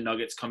the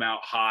Nuggets come out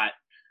hot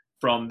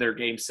from their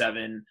Game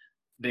 7.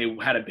 They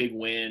had a big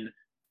win.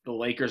 The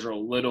Lakers are a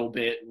little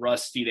bit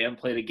rusty. They haven't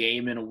played a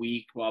game in a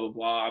week, blah, blah,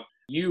 blah.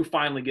 You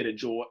finally get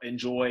to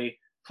enjoy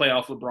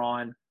playoff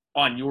LeBron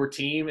on your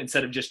team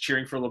instead of just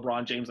cheering for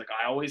LeBron James like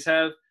I always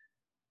have.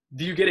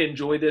 Do you get to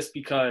enjoy this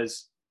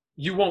because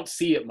you won't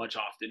see it much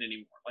often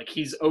anymore?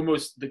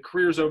 The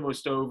career's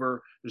almost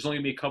over. There's only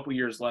going to be a couple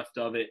years left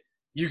of it.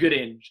 You get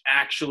to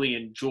actually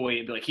enjoy it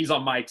and be like, he's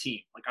on my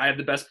team. I have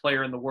the best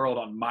player in the world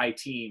on my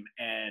team.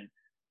 And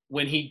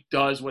when he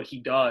does what he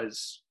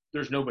does,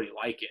 there's nobody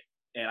like it.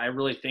 And I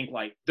really think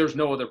there's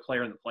no other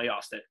player in the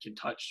playoffs that can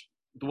touch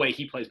the way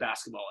he plays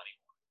basketball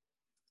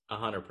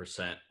anymore.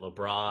 100%.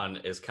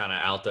 LeBron is kind of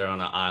out there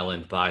on an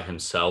island by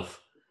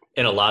himself.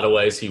 In a lot of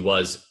ways, he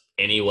was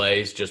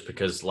anyways, just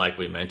because, like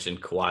we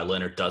mentioned, Kawhi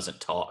Leonard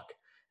doesn't talk.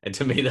 And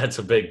to me, that's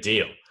a big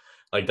deal.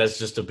 That's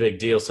just a big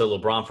deal. So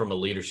LeBron from a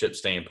leadership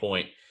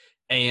standpoint.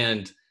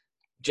 And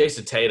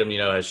Jason Tatum,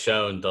 has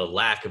shown the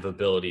lack of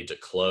ability to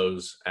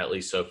close, at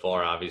least so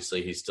far.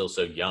 Obviously, he's still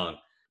so young.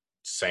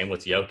 Same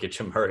with Jokic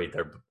and Murray.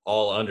 They're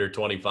all under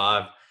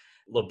 25.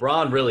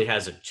 LeBron really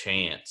has a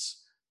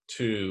chance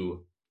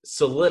to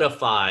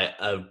solidify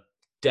a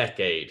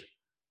decade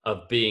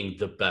of being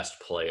the best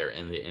player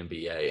in the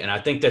NBA. And I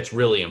think that's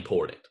really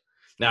important.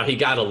 Now, he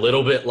got a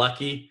little bit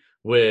lucky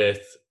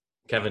with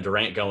Kevin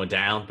Durant going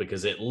down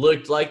because it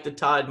looked like the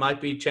tide might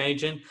be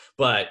changing,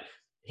 but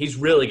he's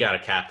really got to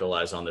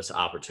capitalize on this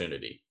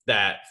opportunity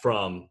that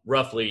from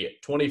roughly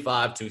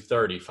 25 to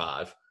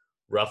 35,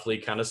 roughly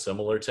kind of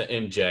similar to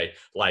MJ,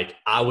 like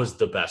I was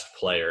the best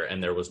player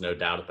and there was no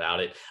doubt about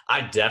it.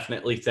 I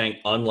definitely think,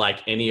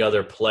 unlike any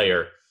other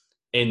player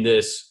in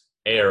this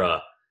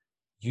era,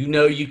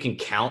 you can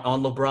count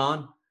on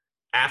LeBron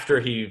after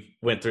he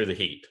went through the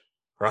Heat,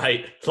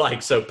 right?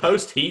 Like, so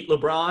post-Heat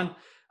LeBron,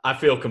 I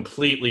feel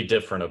completely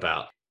different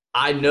about.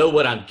 I know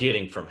what I'm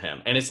getting from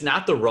him. And it's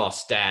not the raw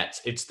stats,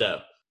 it's the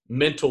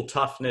mental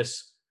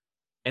toughness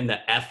and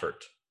the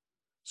effort.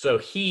 So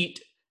Heat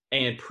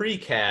and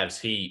pre-Cavs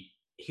Heat,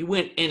 he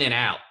went in and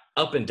out,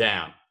 up and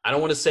down. I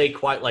don't want to say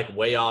quite like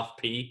way off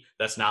P.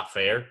 That's not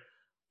fair.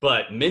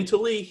 But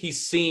mentally, he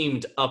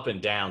seemed up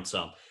and down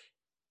some.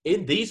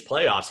 In these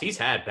playoffs, he's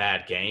had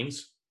bad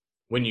games.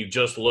 When you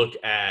just look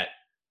at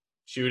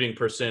shooting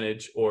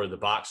percentage or the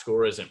box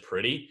score isn't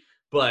pretty,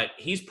 but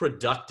he's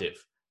productive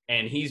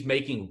and he's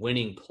making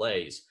winning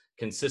plays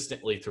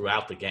consistently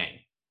throughout the game.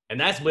 And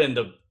that's been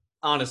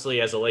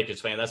honestly, as a Lakers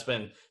fan, that's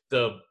been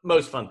the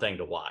most fun thing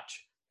to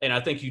watch. And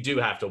I think you do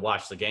have to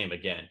watch the game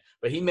again.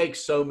 But he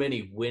makes so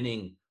many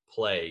winning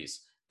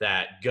plays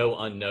that go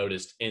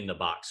unnoticed in the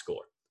box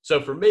score. So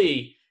for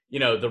me,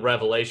 the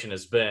revelation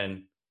has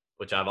been,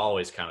 which I've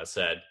always kind of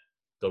said,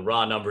 the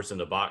raw numbers in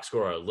the box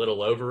score are a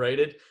little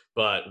overrated,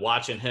 but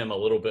watching him a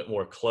little bit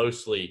more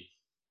closely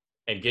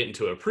and getting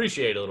to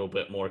appreciate a little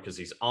bit more because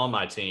he's on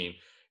my team,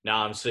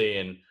 now I'm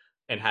seeing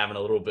and having a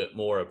little bit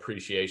more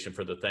appreciation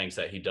for the things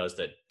that he does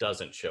that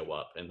doesn't show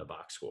up in the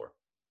box score.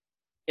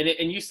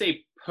 And you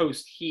say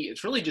post-Heat,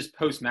 it's really just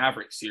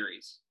post-Maverick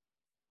series.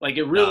 Like,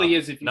 it really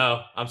is.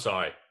 No, I'm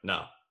sorry.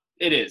 No.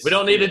 It is. We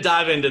don't need to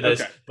dive into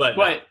this. Okay.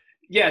 But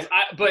yes,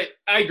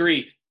 I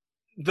agree.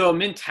 The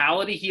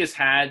mentality he has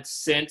had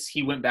since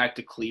he went back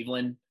to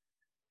Cleveland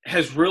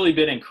has really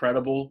been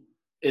incredible,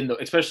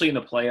 especially in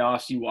the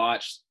playoffs. You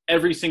watch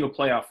every single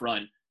playoff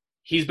run.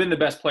 He's been the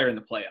best player in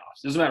the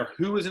playoffs. Doesn't matter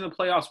who is in the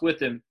playoffs with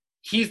him.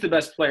 He's the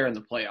best player in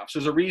the playoffs.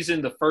 There's a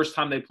reason the first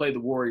time they played the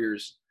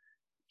Warriors,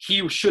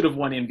 he should have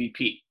won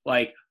MVP.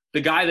 Like,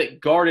 the guy that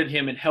guarded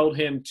him and held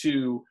him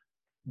to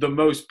the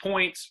most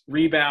points,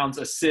 rebounds,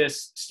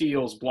 assists,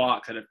 steals,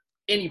 blocks out of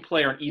any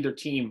player on either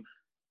team.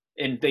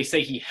 And they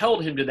say he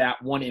held him to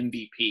that, one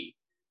MVP.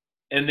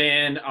 And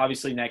then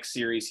obviously next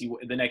series,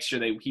 the next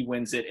year he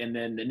wins it. And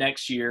then the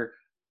next year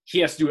he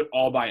has to do it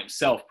all by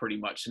himself pretty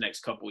much the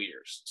next couple of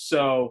years.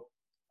 So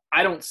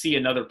I don't see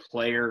another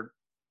player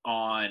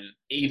on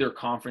either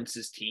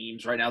conference's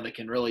teams right now that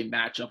can really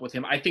match up with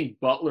him. I think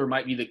Butler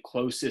might be the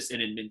closest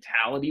in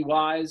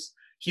mentality-wise.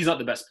 He's not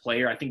the best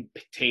player. I think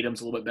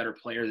Tatum's a little bit better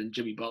player than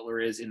Jimmy Butler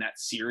is in that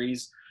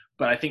series.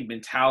 But I think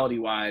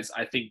mentality-wise,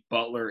 I think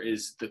Butler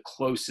is the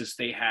closest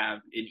they have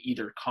in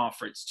either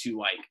conference to,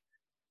 like,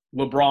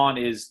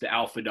 LeBron is the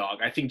alpha dog.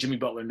 I think Jimmy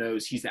Butler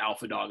knows he's the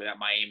alpha dog of that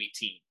Miami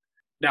team.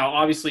 Now,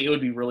 obviously, it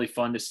would be really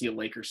fun to see a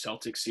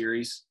Lakers-Celtics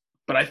series.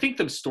 But I think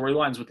the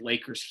storylines with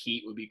Lakers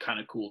Heat would be kind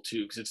of cool,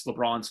 too, because it's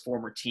LeBron's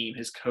former team.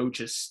 His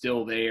coach is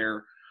still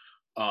there,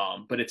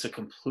 but it's a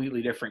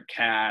completely different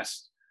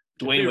cast.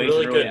 Dwayne Wade's a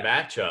really good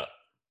matchup.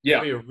 Yeah.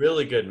 It'd be a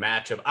really good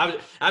matchup.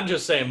 I'm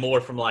just saying more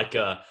from like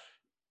a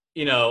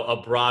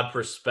broad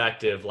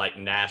perspective, like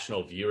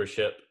national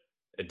viewership.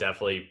 It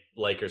definitely,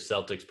 Lakers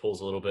Celtics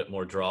pulls a little bit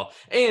more draw.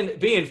 And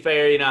being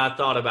fair, I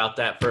thought about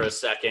that for a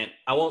second.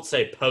 I won't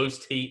say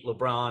post-Heat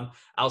LeBron.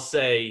 I'll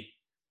say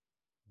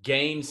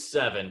Game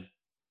 7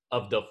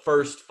 of the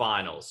first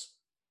finals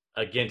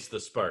against the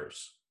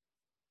Spurs.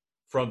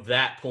 From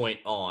that point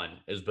on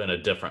has been a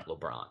different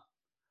LeBron.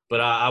 But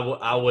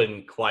I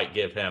wouldn't quite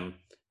give him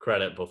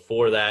credit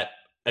before that.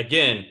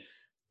 Again,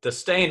 the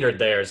standard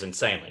there is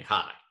insanely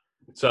high.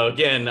 So,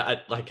 again,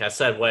 like I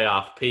said, way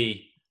off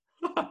P.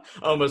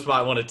 Almost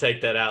might want to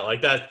take that out.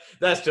 Like,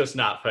 that's just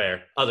not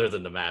fair, other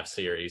than the Mavs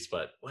series.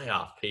 But way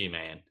off P,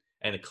 man.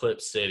 And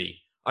Eclipse City.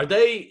 Are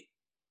they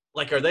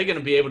going to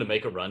be able to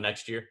make a run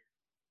next year?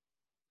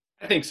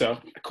 I think so.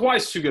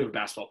 Kawhi's too good of a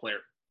basketball player.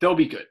 They'll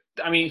be good.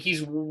 I mean,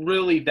 he's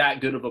really that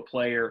good of a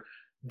player.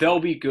 They'll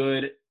be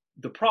good.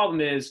 The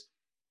problem is,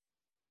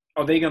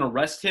 are they going to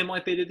rest him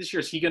like they did this year?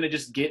 Is he going to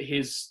just get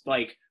his,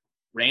 like,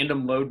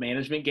 random load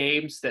management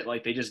games that,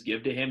 like, they just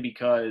give to him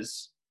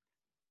because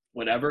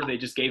whatever, they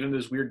just gave him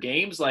those weird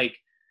games? Like,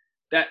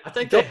 that. I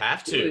think they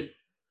have to.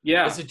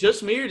 Yeah. Is it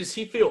just me or does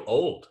he feel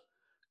old?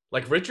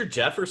 Like, Richard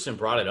Jefferson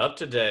brought it up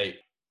today.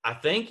 I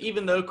think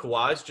even though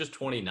Kawhi's just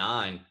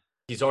 29,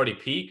 he's already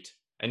peaked.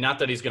 And not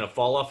that he's going to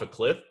fall off a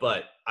cliff,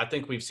 but I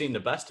think we've seen the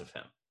best of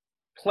him.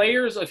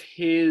 Players of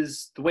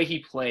his, the way he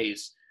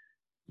plays,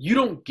 you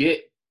don't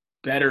get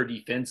better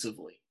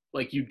defensively.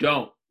 Like, you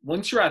don't.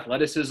 Once your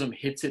athleticism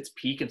hits its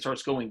peak and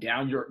starts going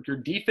down, your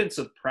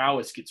defensive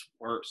prowess gets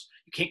worse.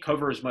 You can't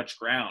cover as much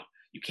ground.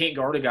 You can't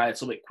guard a guy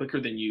that's a little bit quicker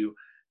than you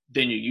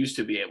used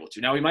to be able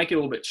to. Now he might get a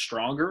little bit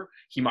stronger.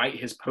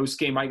 His post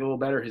game might get a little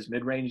better. His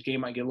mid range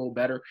game might get a little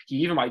better. He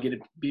even might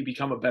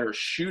become a better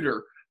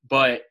shooter,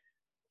 but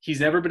he's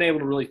never been able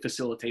to really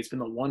facilitate. It's been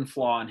the one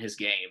flaw in his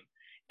game.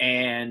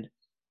 And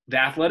the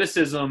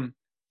athleticism,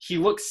 he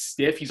looks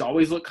stiff. He's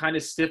always looked kind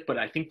of stiff, but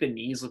I think the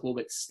knees look a little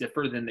bit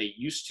stiffer than they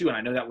used to. And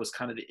I know that was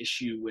kind of the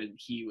issue when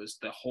he was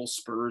the whole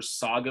Spurs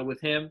saga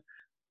with him.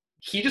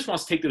 He just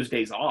wants to take those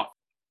days off.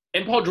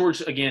 And Paul George,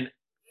 again,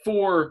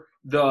 for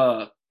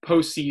the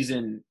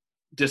postseason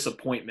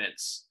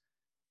disappointments,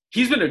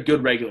 he's been a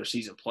good regular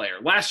season player.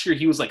 Last year,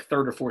 he was like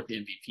third or fourth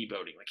in MVP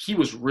voting. Like, he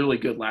was really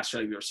good last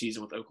regular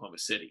season with Oklahoma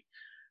City.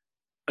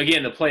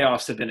 Again, the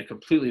playoffs have been a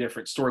completely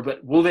different story,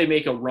 but will they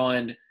make a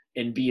run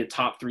and be a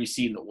top 3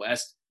 seed in the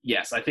West?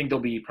 Yes, I think they'll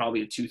be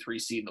probably a 2-3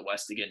 seed in the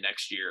West again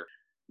next year.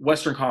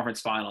 Western Conference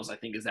Finals, I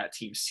think, is that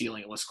team's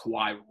ceiling unless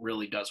Kawhi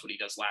really does what he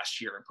does last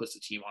year and puts the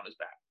team on his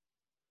back.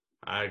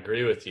 I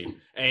agree with you.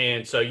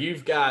 And so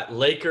you've got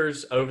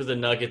Lakers over the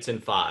Nuggets in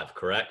 5,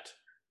 correct?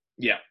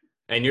 Yeah.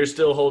 And you're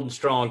still holding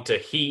strong to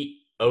Heat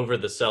over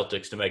the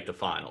Celtics to make the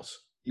finals.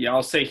 Yeah,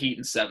 I'll say Heat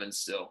in 7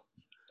 still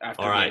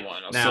after game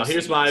 1. Now,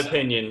 here's my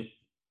opinion.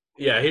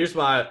 Yeah,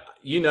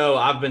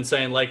 I've been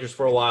saying Lakers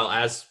for a while,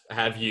 as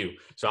have you.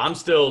 So I'm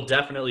still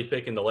definitely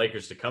picking the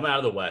Lakers to come out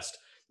of the West.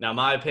 Now,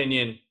 my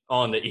opinion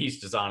on the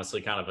East is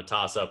honestly kind of a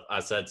toss-up. I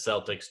said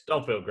Celtics,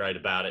 don't feel great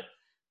about it,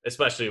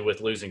 especially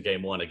with losing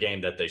game 1, a game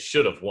that they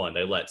should have won.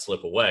 They let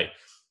slip away.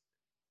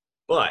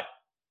 But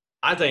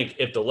I think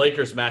if the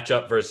Lakers match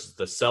up versus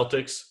the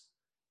Celtics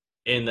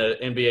in the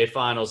NBA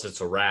Finals,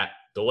 it's a wrap.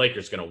 The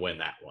Lakers going to win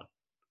that one.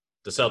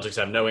 The Celtics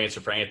have no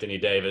answer for Anthony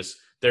Davis.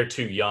 They're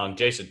too young.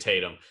 Jason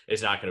Tatum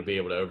is not going to be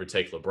able to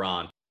overtake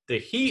LeBron. The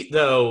Heat,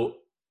 though,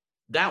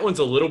 that one's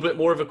a little bit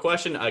more of a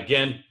question.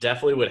 Again,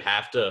 definitely would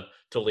have to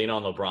lean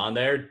on LeBron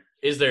there.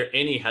 Is there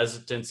any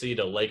hesitancy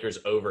to Lakers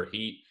over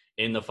Heat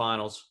in the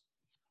finals?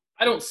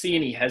 I don't see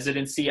any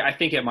hesitancy. I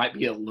think it might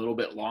be a little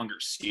bit longer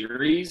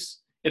series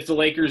if the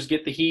Lakers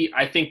get the Heat.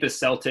 I think the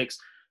Celtics,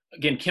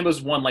 again,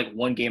 Kemba's won like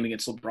one game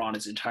against LeBron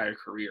his entire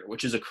career,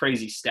 which is a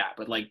crazy stat.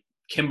 But like,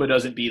 Kemba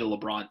doesn't beat a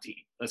LeBron team.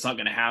 That's not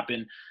going to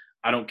happen.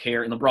 I don't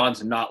care. And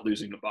LeBron's not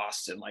losing to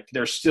Boston. Like,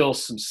 there's still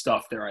some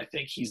stuff there. I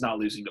think he's not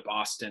losing to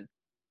Boston.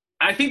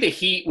 I think the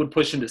Heat would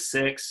push him to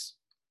 6.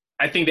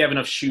 I think they have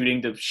enough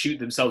shooting to shoot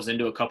themselves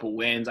into a couple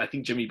wins. I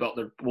think Jimmy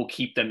Butler will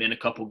keep them in a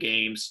couple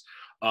games.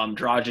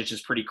 Dragic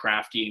is pretty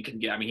crafty and can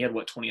get, he had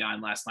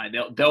 29 last night.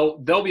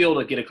 They'll be able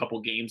to get a couple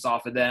games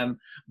off of them,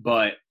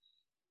 but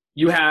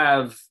you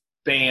have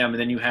Bam and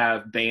then you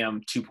have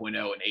Bam 2.0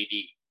 and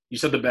AD. You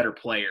said the better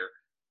player.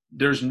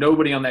 There's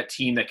nobody on that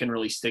team that can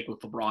really stick with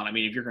LeBron. I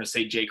mean, if you're going to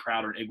say Jay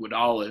Crowder and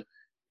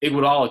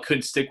Iguodala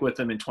couldn't stick with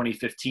him in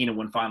 2015 and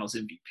win Finals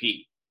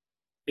MVP.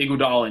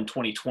 Iguodala in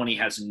 2020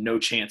 has no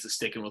chance of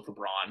sticking with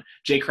LeBron.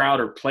 Jay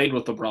Crowder played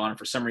with LeBron, and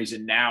for some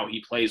reason now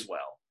he plays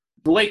well.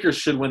 The Lakers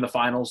should win the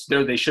finals.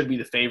 They should be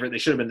the favorite. They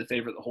should have been the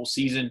favorite the whole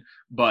season.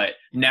 But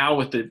now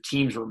with the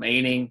teams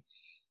remaining,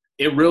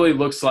 it really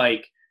looks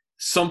like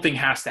something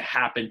has to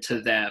happen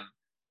to them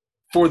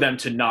for them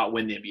to not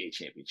win the NBA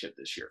championship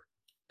this year.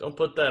 Don't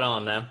put that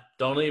on them.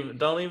 Don't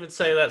even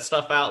say that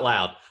stuff out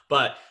loud.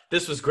 But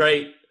this was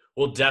great.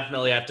 We'll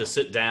definitely have to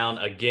sit down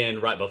again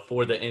right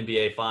before the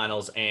NBA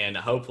Finals, and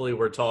hopefully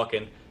we're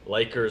talking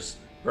Lakers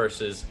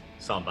versus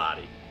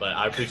somebody. But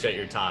I appreciate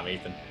your time,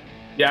 Ethan.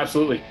 Yeah,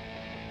 absolutely.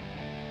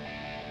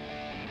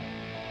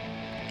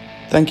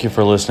 Thank you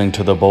for listening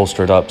to the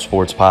Bolstered Up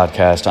Sports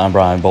Podcast. I'm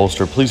Brian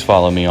Bolster. Please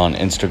follow me on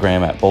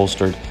Instagram at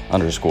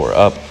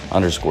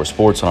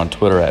bolstered_up_sports and on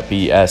Twitter at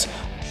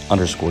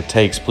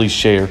BS_takes. Please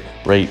share,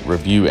 rate,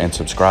 review, and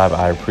subscribe.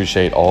 I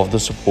appreciate all of the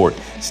support.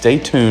 Stay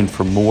tuned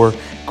for more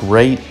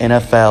great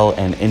NFL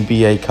and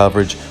NBA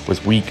coverage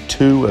with Week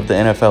 2 of the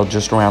NFL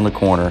just around the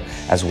corner,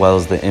 as well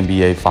as the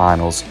NBA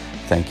Finals.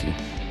 Thank you.